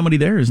have somebody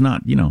there is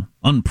not,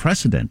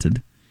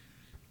 unprecedented.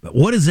 But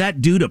what does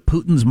that do to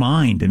Putin's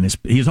mind? And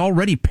he's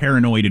already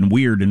paranoid and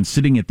weird and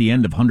sitting at the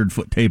end of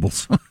 100-foot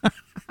tables.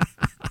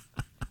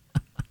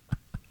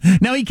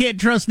 Now he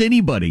can't trust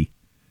anybody,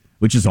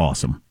 which is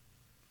awesome.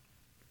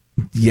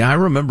 Yeah, I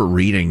remember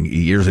reading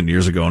years and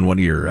years ago in one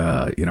of your,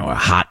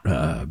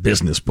 hot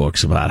business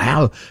books about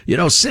how,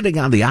 sitting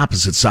on the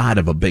opposite side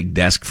of a big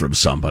desk from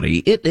somebody,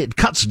 it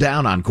cuts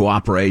down on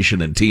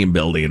cooperation and team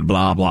building and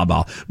blah, blah,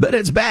 blah. But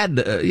it's bad,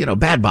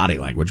 bad body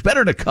language.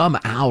 Better to come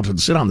out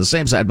and sit on the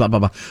same side, blah, blah,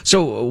 blah.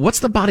 So what's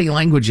the body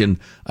language in,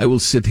 I will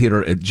sit here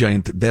at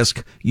giant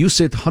desk, you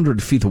sit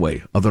 100 feet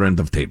away, other end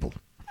of table?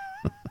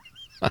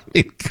 I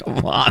mean,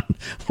 come on.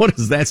 What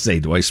does that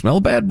say? Do I smell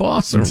bad,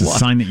 boss? Or it's a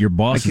sign that your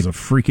boss is a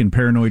freaking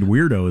paranoid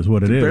weirdo, is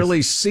what it is.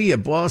 Barely see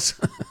it, boss.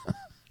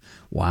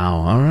 Wow.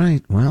 All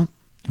right. Well,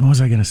 what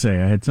was I going to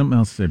say? I had something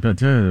else to say. But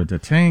the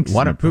tanks.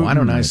 Why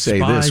don't I say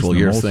this while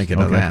you're thinking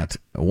of that?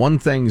 One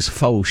thing's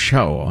faux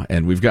show,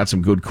 and we've got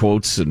some good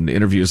quotes and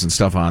interviews and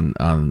stuff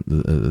on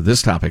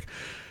this topic.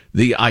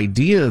 The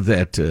idea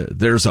that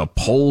there's a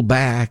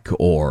pullback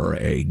or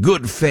a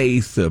good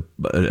faith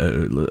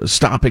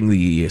stopping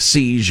the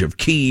siege of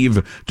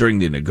Kyiv during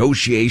the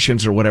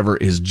negotiations or whatever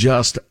is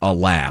just a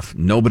laugh.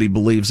 Nobody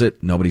believes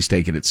it. Nobody's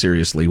taking it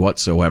seriously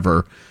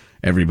whatsoever.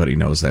 Everybody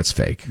knows that's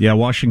fake. Yeah,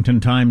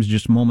 Washington Times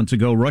just moments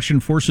ago. Russian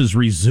forces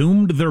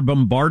resumed their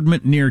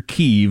bombardment near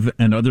Kyiv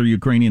and other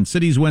Ukrainian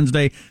cities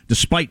Wednesday,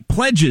 despite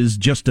pledges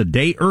just a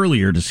day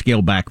earlier to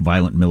scale back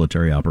violent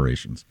military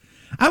operations.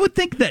 I would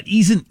think that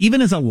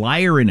even as a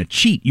liar and a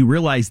cheat, you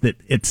realize that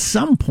at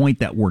some point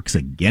that works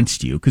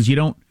against you, because you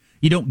don't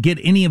get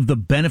any of the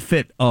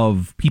benefit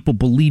of people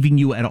believing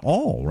you at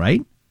all,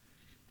 right?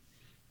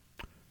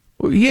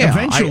 Well, yeah.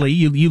 Eventually,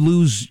 you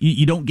lose.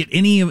 You don't get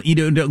any. You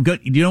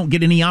don't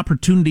get any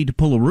opportunity to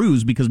pull a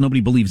ruse because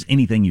nobody believes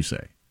anything you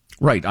say.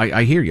 Right.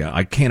 I hear you.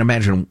 I can't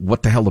imagine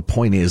what the hell the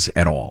point is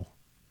at all.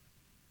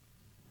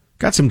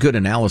 Got some good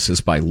analysis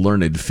by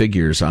learned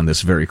figures on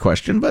this very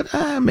question, but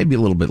maybe a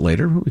little bit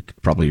later. We could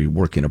probably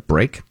work in a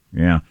break.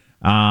 Yeah.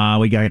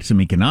 We got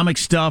some economic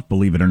stuff.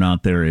 Believe it or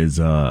not, there is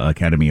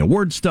Academy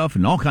Award stuff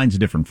and all kinds of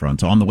different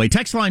fronts on the way.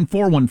 Text line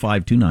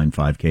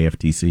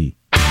 415-295-KFTC.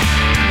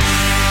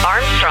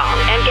 Armstrong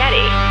and Getty.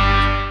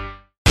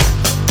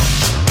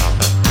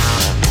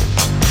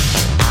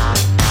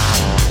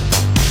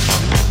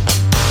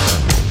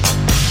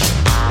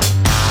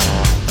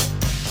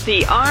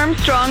 The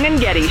Armstrong and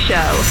Getty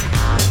Show.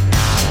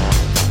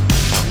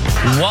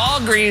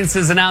 Walgreens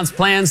has announced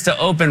plans to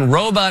open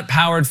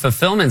robot-powered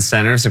fulfillment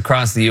centers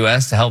across the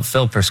U.S. to help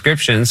fill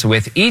prescriptions,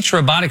 with each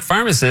robotic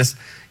pharmacist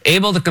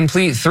able to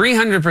complete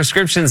 300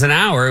 prescriptions an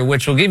hour,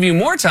 which will give you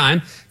more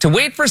time to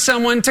wait for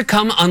someone to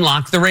come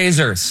unlock the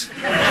razors.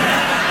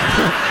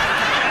 That's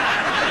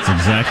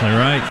exactly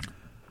right.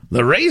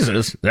 The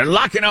razors, they're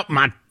locking up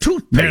my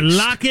toothpaste. They're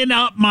locking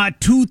up my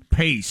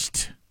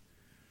toothpaste.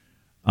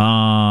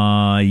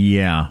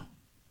 Yeah.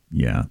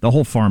 The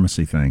whole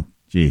pharmacy thing.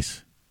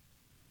 Jeez.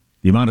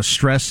 The amount of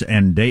stress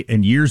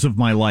and years of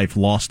my life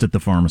lost at the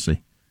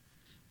pharmacy.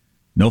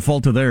 No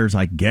fault of theirs,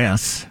 I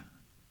guess.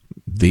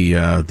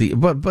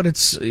 But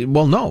it's,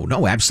 well,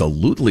 no,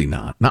 absolutely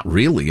not. Not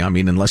really. I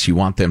mean, unless you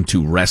want them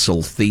to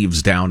wrestle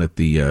thieves down at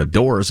the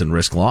doors and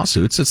risk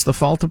lawsuits, it's the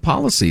fault of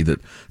policy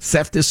that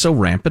theft is so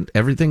rampant,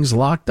 everything's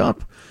locked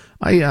up.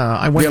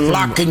 I went. You're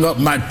locking up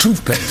my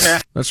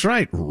toothpaste. That's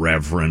right,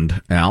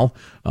 Reverend Al.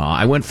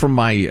 I went from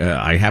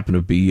I happened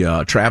to be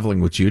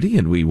traveling with Judy,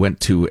 and we went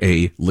to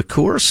a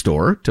liqueur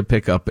store to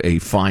pick up a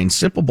fine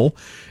sippable,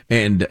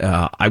 and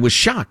I was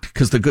shocked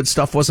because the good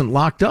stuff wasn't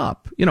locked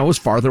up. You know, it was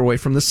farther away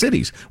from the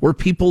cities where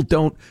people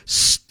don't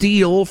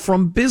steal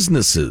from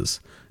businesses.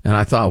 And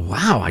I thought,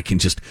 wow, I can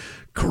just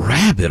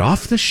grab it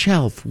off the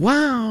shelf.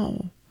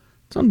 Wow,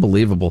 it's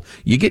unbelievable.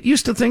 You get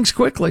used to things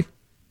quickly.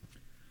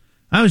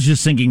 I was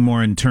just thinking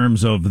more in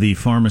terms of the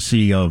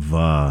pharmacy of,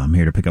 I'm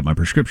here to pick up my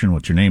prescription.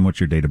 What's your name? What's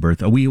your date of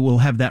birth? We will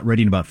have that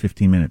ready in about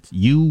 15 minutes.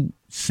 You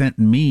sent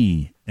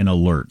me an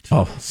alert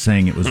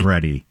saying it was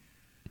ready.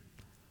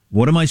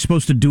 What am I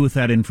supposed to do with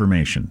that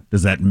information?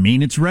 Does that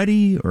mean it's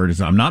ready? Or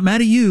I'm not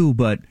mad at you,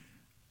 but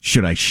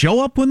should I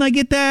show up when I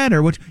get that?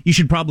 Or what? You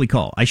should probably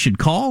call. I should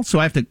call, so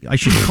I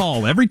should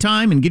call every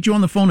time and get you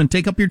on the phone and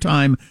take up your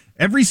time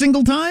every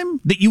single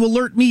time that you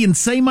alert me and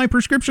say my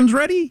prescription's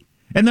ready?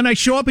 And then I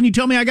show up and you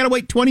tell me I got to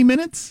wait 20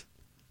 minutes?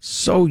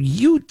 So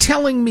you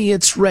telling me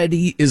it's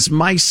ready is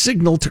my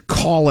signal to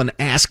call and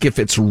ask if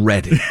it's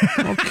ready.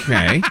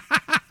 Okay.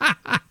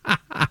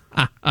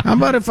 How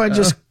about if I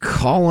just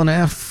call and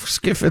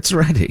ask if it's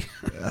ready?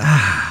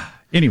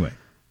 Anyway.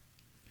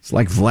 It's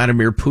like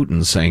Vladimir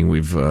Putin saying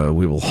we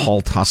will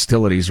halt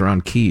hostilities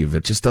around Kyiv.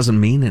 It just doesn't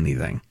mean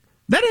anything.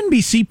 That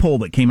NBC poll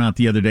that came out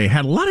the other day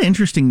had a lot of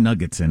interesting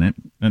nuggets in it.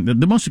 And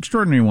the most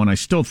extraordinary one, I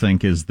still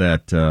think, is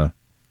that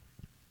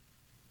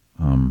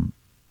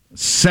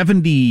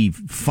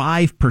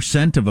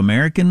 75% of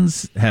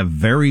Americans have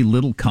very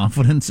little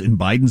confidence in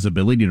Biden's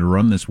ability to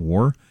run this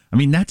war. I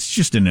mean, that's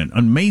just an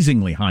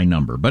amazingly high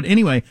number. But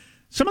anyway,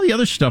 some of the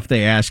other stuff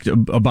they asked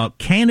about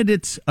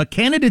candidates'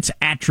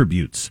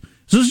 attributes.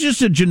 So this is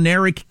just a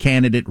generic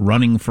candidate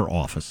running for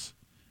office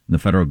in the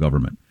federal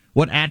government.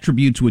 What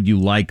attributes would you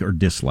like or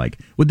dislike?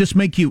 Would this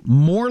make you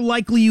more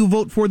likely you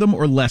vote for them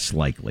or less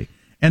likely?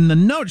 And the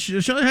note,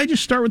 shall I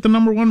just start with the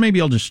number one?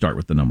 Maybe I'll just start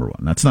with the number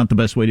one. That's not the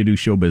best way to do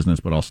show business,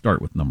 but I'll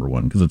start with number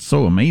one because it's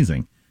so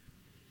amazing.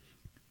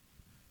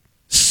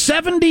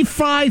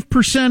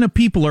 75% of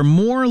people are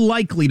more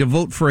likely to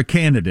vote for a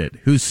candidate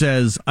who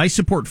says, I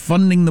support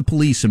funding the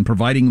police and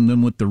providing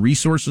them with the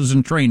resources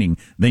and training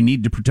they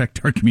need to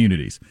protect our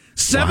communities.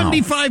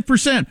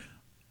 75%.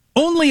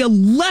 Only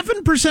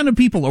 11% of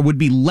people would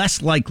be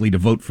less likely to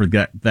vote for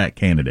that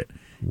candidate.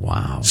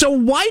 Wow. So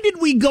why did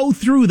we go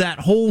through that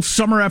whole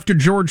summer after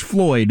George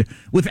Floyd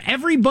with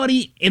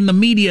everybody in the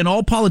media and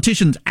all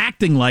politicians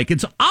acting like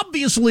it's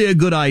obviously a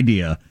good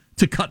idea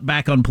to cut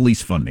back on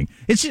police funding?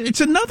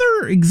 It's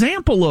another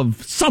example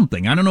of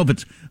something. I don't know if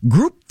it's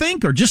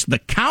groupthink or just the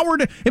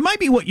coward. It might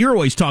be what you're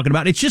always talking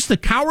about. It's just the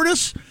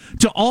cowardice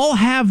to all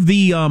have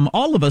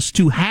all of us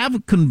to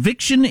have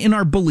conviction in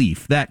our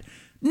belief that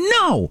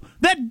no,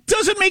 that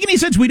doesn't make any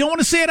sense. We don't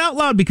want to say it out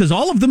loud because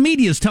all of the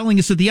media is telling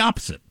us the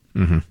opposite.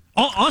 Mm-hmm.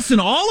 Us and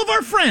all of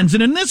our friends,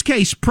 and in this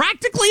case,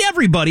 practically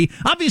everybody,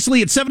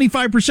 obviously at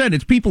 75%,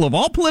 it's people of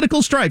all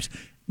political stripes.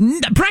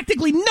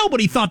 Practically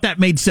nobody thought that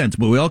made sense,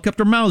 but we all kept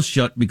our mouths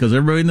shut because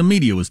everybody in the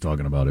media was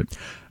talking about it.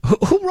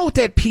 Who wrote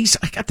that piece?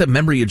 I got the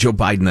memory of Joe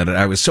Biden that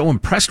I was so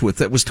impressed with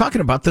that was talking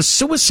about the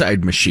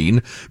suicide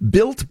machine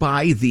built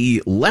by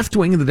the left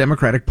wing of the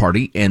Democratic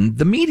Party and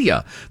the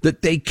media,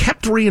 that they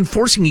kept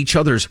reinforcing each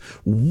other's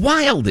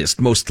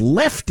wildest, most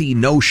lefty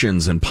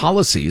notions and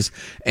policies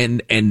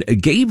and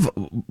gave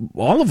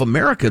all of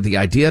America the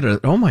idea that,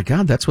 oh my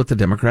God, that's what the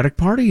Democratic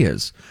Party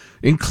is,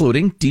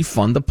 including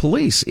defund the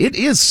police. It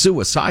is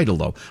suicidal,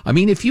 though. I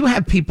mean, if you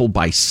have people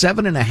by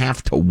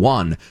 7.5 to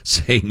 1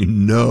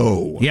 saying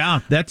no. Yeah,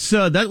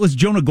 that was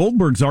Jonah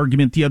Goldberg's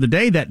argument the other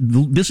day that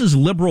this is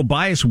liberal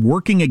bias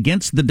working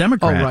against the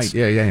Democrats. Oh, right.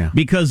 Yeah.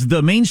 Because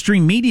the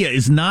mainstream media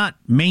is not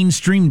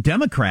mainstream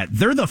Democrat.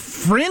 They're the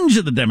fringe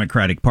of the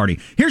Democratic Party.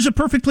 Here's a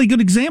perfectly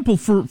good example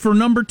for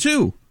number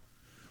two.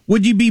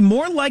 Would you be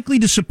more likely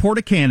to support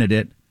a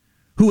candidate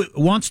who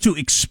wants to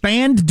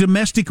expand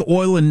domestic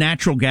oil and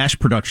natural gas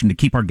production to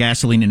keep our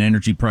gasoline and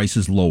energy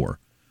prices lower?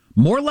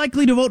 More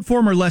likely to vote for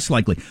him or less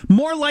likely?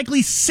 More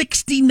likely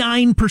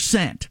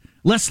 69%.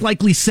 Less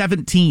likely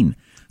 17%.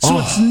 So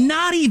it's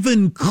not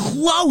even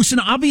close. And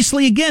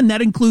obviously, again,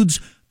 that includes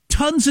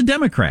tons of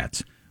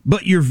Democrats.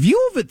 But your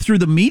view of it through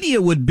the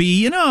media would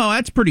be,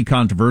 that's pretty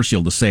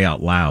controversial to say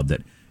out loud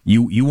that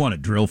you want to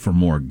drill for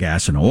more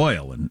gas and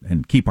oil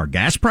and keep our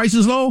gas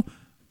prices low.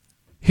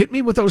 Hit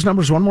me with those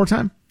numbers one more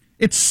time.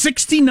 It's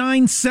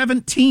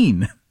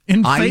 69-17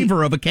 in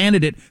favor of a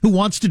candidate who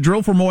wants to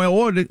drill for more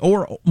oil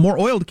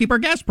to keep our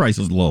gas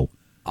prices low.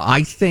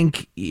 I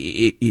think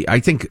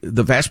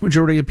the vast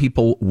majority of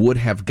people would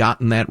have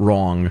gotten that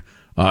wrong.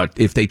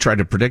 If they tried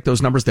to predict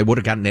those numbers, they would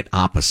have gotten it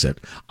opposite.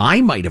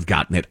 I might have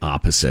gotten it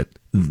opposite.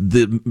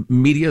 The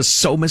media is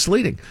so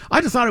misleading.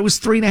 I'd have thought it was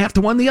 3.5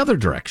 to 1 the other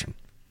direction.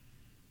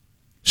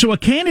 So a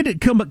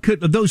candidate could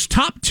those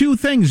top two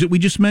things that we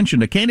just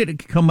mentioned, a candidate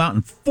could come out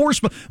and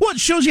force. Well, it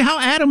shows you how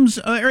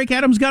Eric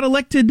Adams got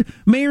elected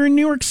mayor in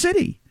New York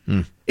City.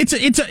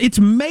 It's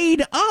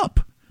made up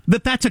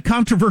that's a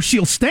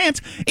controversial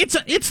stance.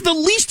 It's the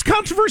least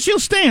controversial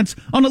stance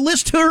on a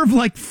list of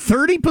like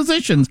 30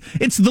 positions.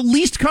 It's the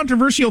least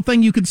controversial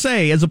thing you could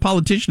say as a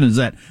politician is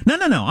that no.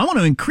 I want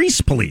to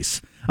increase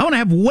police. I want to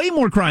have way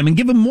more crime and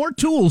give them more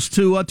tools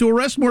to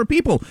arrest more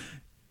people.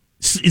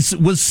 It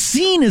was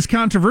seen as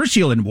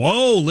controversial and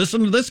whoa,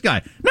 listen to this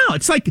guy. No,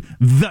 it's like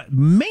the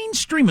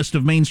mainstreamest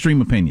of mainstream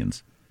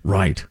opinions.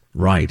 Right.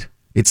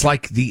 It's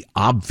like the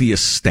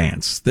obvious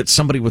stance that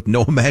somebody with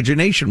no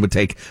imagination would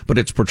take, but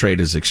it's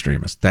portrayed as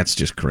extremist. That's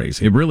just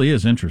crazy. It really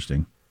is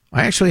interesting.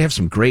 I actually have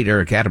some great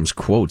Eric Adams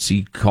quotes.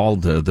 He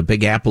called the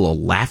Big Apple a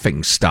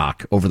laughing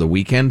stock over the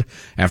weekend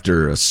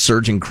after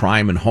surging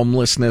crime and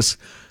homelessness.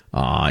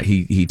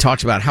 He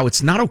talks about how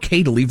it's not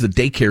okay to leave the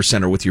daycare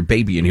center with your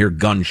baby and hear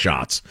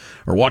gunshots,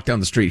 or walk down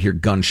the street and hear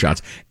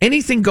gunshots.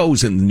 Anything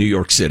goes in New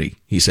York City,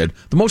 he said.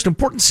 The most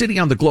important city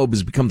on the globe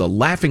has become the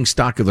laughing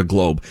stock of the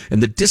globe,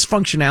 and the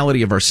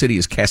dysfunctionality of our city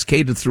is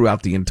cascaded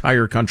throughout the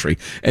entire country.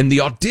 And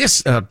the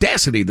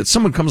audacity that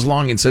someone comes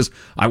along and says,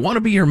 I want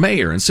to be your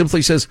mayor, and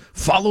simply says,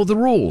 follow the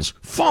rules.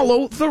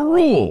 Follow the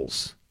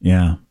rules.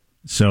 Yeah.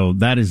 So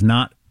that is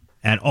not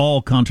at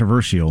all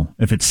controversial.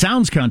 If it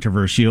sounds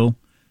controversial,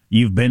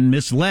 you've been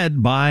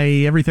misled by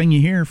everything you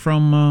hear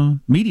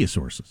from media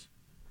sources.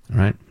 All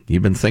right.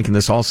 You've been thinking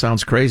this all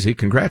sounds crazy.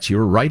 Congrats. You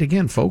were right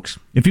again, folks.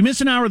 If you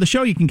miss an hour of the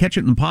show, you can catch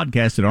it in the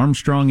podcast at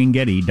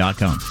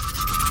ArmstrongandGetty.com.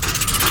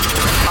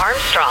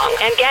 Armstrong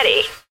and Getty.